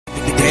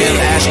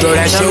Screw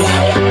that shit.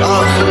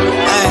 Oh,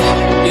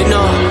 hey, you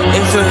know,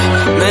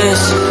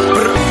 infamous.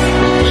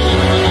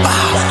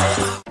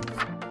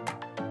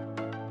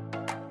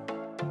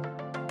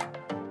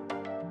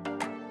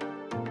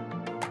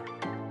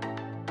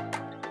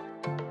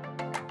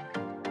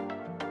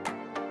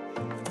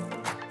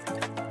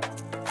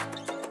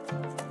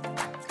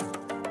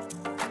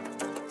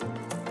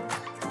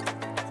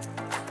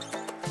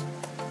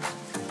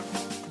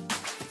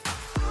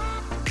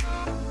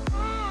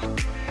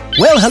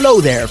 Well, hello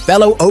there,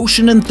 fellow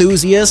ocean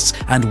enthusiasts,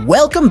 and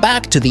welcome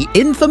back to the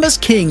Infamous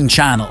King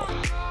channel.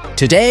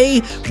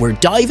 Today, we're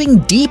diving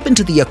deep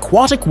into the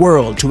aquatic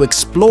world to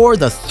explore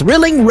the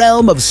thrilling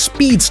realm of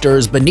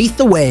speedsters beneath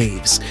the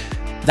waves.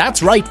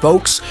 That's right,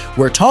 folks,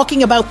 we're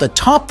talking about the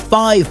top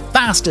 5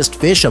 fastest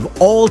fish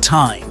of all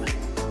time.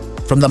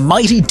 From the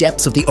mighty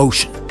depths of the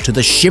ocean to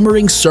the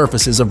shimmering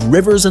surfaces of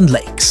rivers and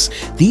lakes,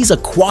 these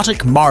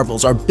aquatic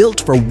marvels are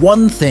built for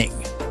one thing: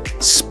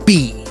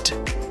 speed.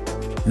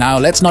 Now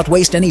let's not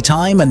waste any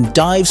time and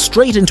dive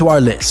straight into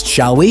our list,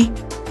 shall we?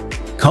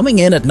 Coming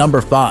in at number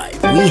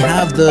 5, we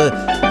have the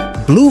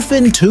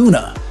bluefin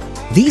tuna.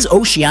 These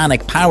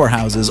oceanic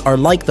powerhouses are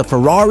like the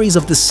Ferraris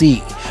of the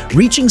sea,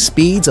 reaching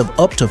speeds of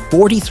up to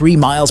 43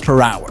 miles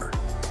per hour.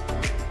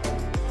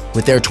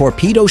 With their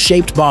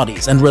torpedo-shaped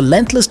bodies and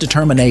relentless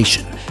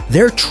determination,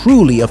 they're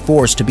truly a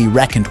force to be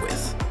reckoned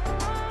with.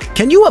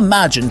 Can you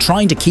imagine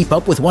trying to keep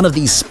up with one of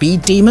these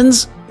speed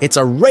demons? It's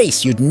a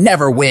race you'd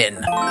never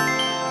win.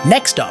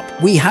 Next up,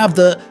 we have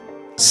the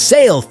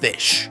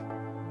sailfish.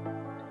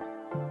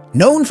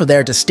 Known for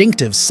their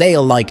distinctive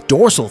sail-like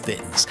dorsal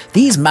fins,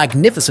 these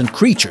magnificent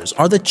creatures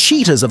are the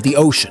cheetahs of the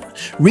ocean,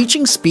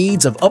 reaching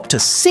speeds of up to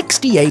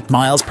 68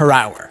 miles per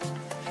hour.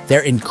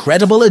 Their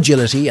incredible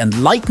agility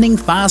and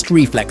lightning-fast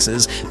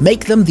reflexes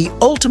make them the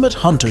ultimate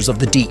hunters of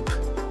the deep.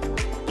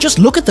 Just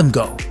look at them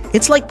go.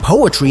 It's like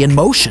poetry in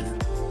motion.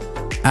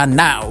 And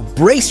now,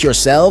 brace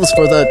yourselves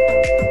for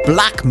the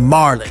black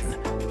marlin.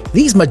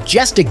 These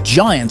majestic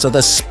giants are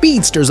the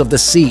speedsters of the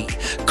sea,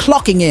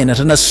 clocking in at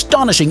an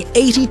astonishing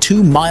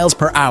 82 miles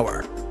per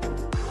hour.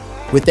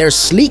 With their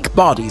sleek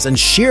bodies and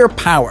sheer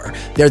power,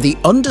 they're the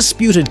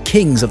undisputed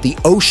kings of the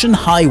ocean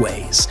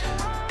highways.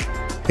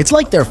 It's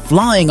like they're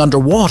flying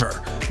underwater.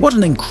 What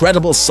an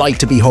incredible sight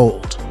to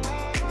behold.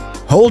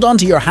 Hold on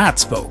to your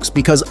hats, folks,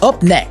 because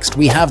up next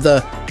we have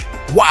the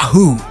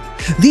Wahoo.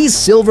 These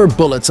silver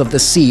bullets of the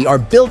sea are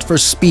built for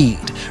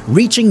speed,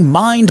 reaching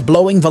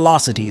mind-blowing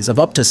velocities of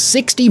up to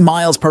 60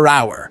 miles per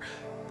hour.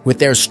 With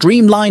their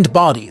streamlined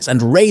bodies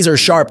and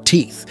razor-sharp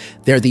teeth,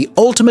 they're the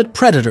ultimate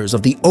predators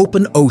of the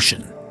open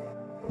ocean.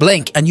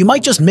 Blink and you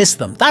might just miss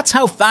them, that's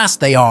how fast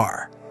they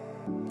are.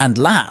 And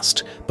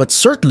last, but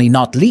certainly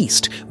not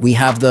least, we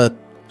have the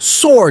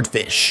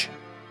swordfish.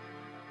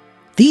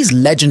 These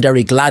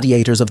legendary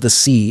gladiators of the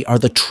sea are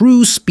the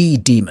true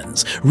speed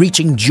demons,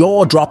 reaching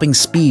jaw-dropping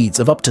speeds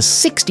of up to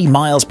 60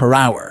 miles per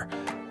hour.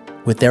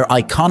 With their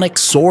iconic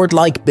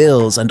sword-like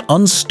bills and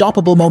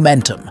unstoppable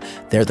momentum,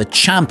 they're the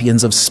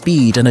champions of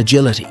speed and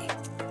agility.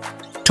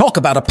 Talk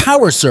about a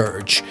power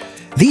surge!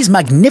 These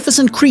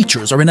magnificent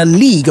creatures are in a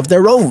league of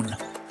their own.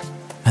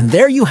 And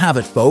there you have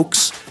it,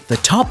 folks, the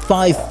top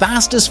 5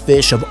 fastest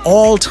fish of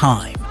all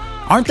time.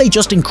 Aren't they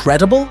just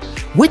incredible?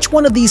 Which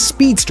one of these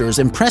speedsters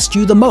impressed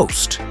you the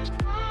most?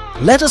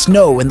 Let us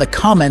know in the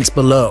comments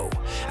below.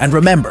 And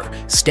remember,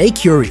 stay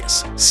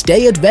curious,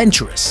 stay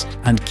adventurous,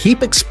 and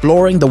keep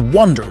exploring the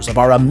wonders of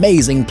our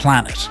amazing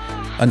planet.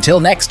 Until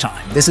next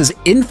time, this is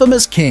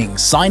Infamous King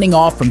signing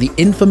off from the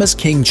Infamous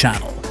King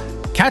channel.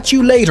 Catch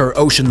you later,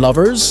 ocean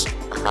lovers!